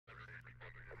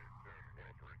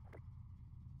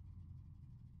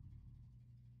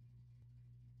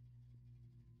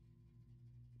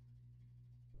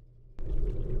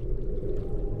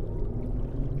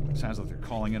Sounds like they're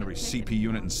calling in every CP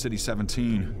unit in City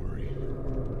 17. Don't worry.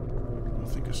 I'll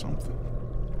think of something.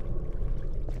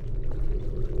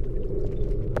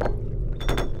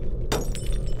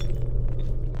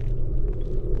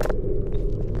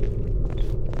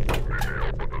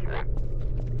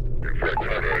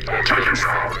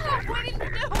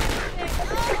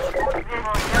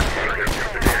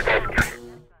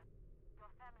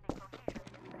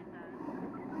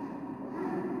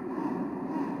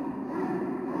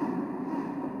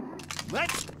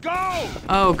 Let's go!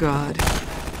 Oh, God.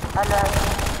 Alert.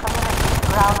 Community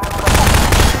ground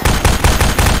protection.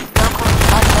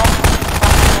 Locals are left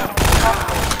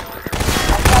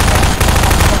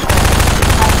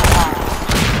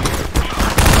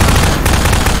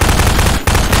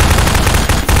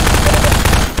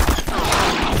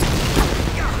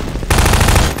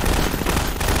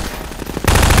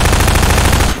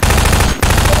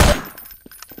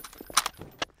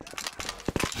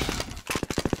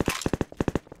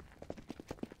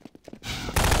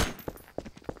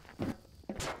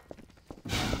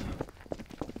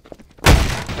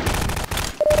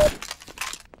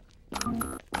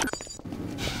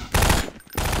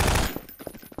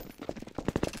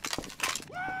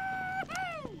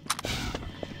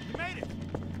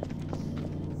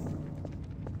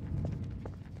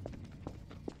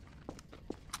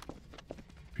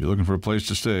If you're looking for a place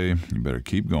to stay, you better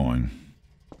keep going.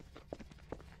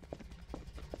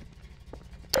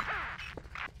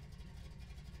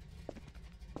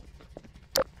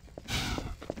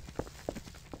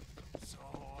 So,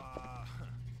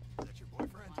 is that your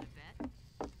boyfriend? Want a bet?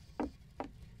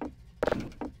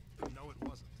 No, it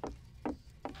wasn't.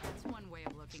 That's one way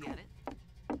of looking at it.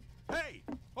 Hey!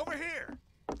 Over here!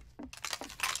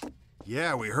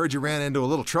 Yeah, we heard you ran into a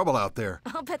little trouble out there.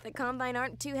 I'll bet the Combine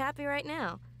aren't too happy right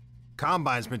now.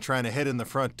 Combine's been trying to hit in the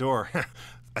front door.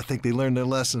 I think they learned their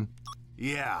lesson.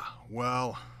 Yeah,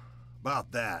 well,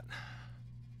 about that.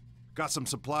 Got some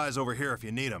supplies over here if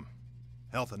you need them.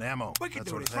 Health and ammo. We can that do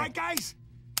sort of this, thing. right, guys?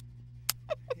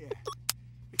 Yeah,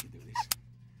 we can do this.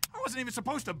 I wasn't even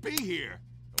supposed to be here.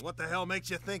 What the hell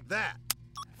makes you think that?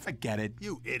 Forget it.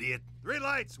 You idiot. 3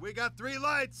 lights. We got 3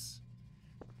 lights.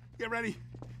 Get ready.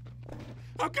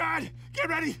 Oh, God! Get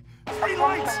ready! 3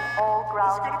 lights! all This is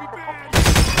ground gonna be bad!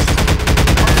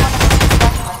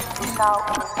 protection is now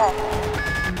in effect.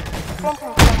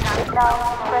 Sentencing is now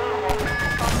discretionary.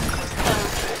 Code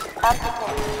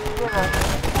Applicant 0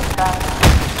 Feedback.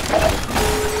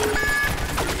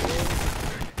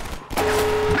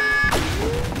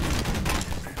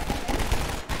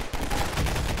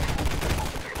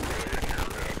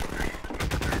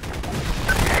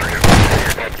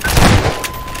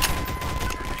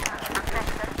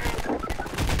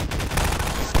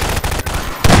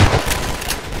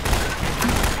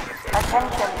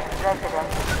 Attention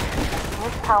residents.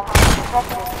 Miscount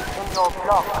detected in your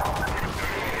block.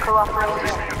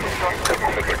 Cooperation is your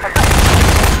specific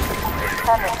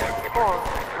permit full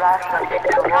ration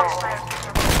reward.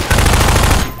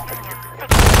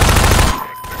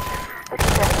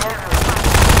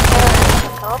 Failing to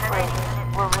cooperate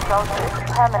will result in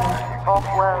permanent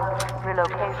off-world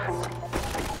relocation.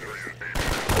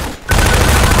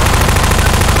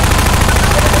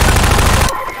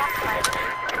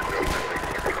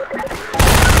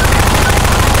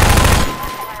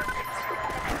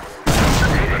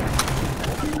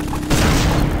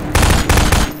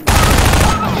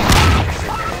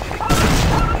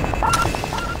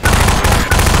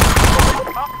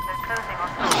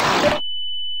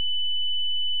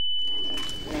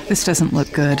 This doesn't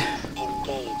look good.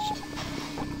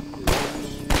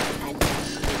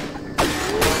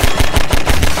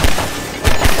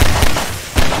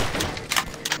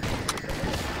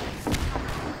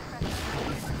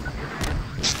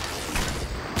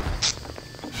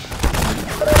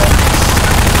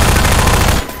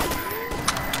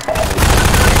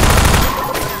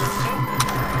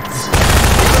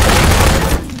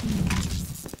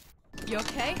 You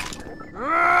okay?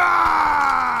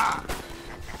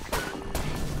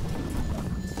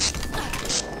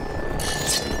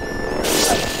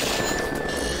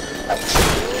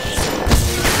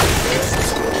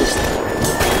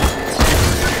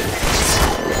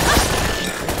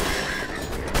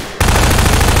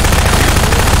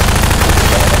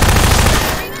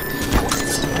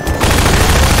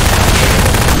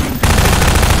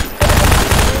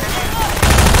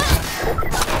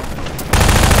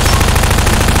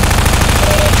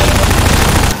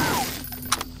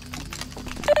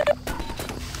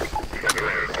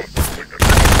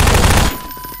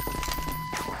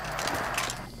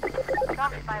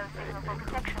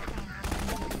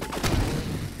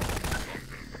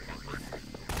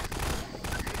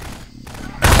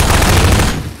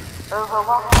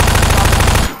 Overwatch.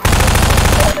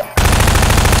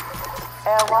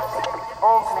 Airwatch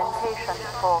augmentation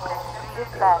for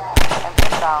dispatch and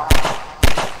inbound.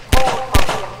 Hold for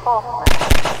reinforcement.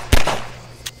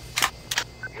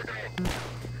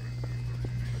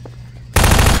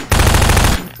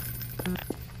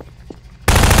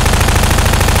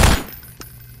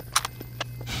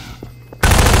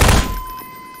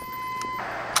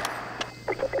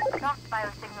 Lost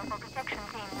biosignal for protection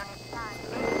team unit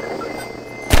 9.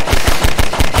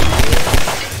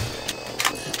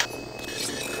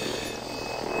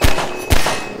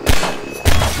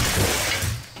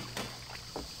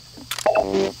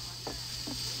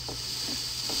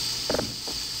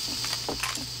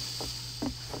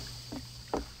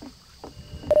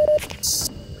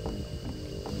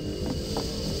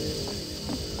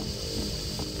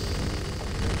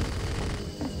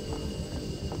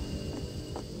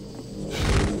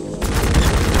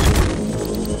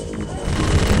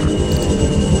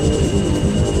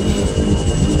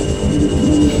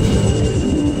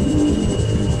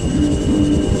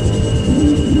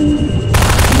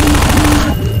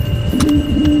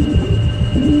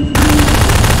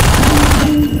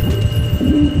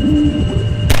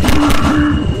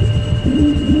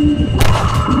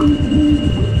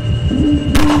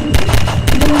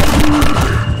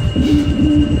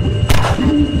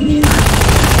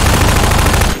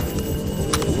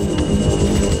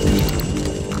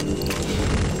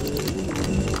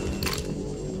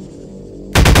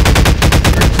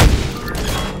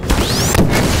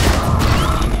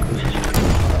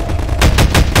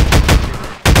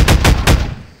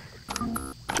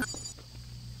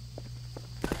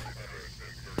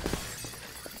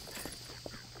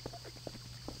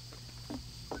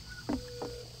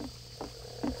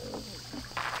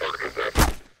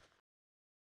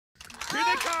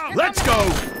 Let's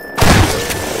go!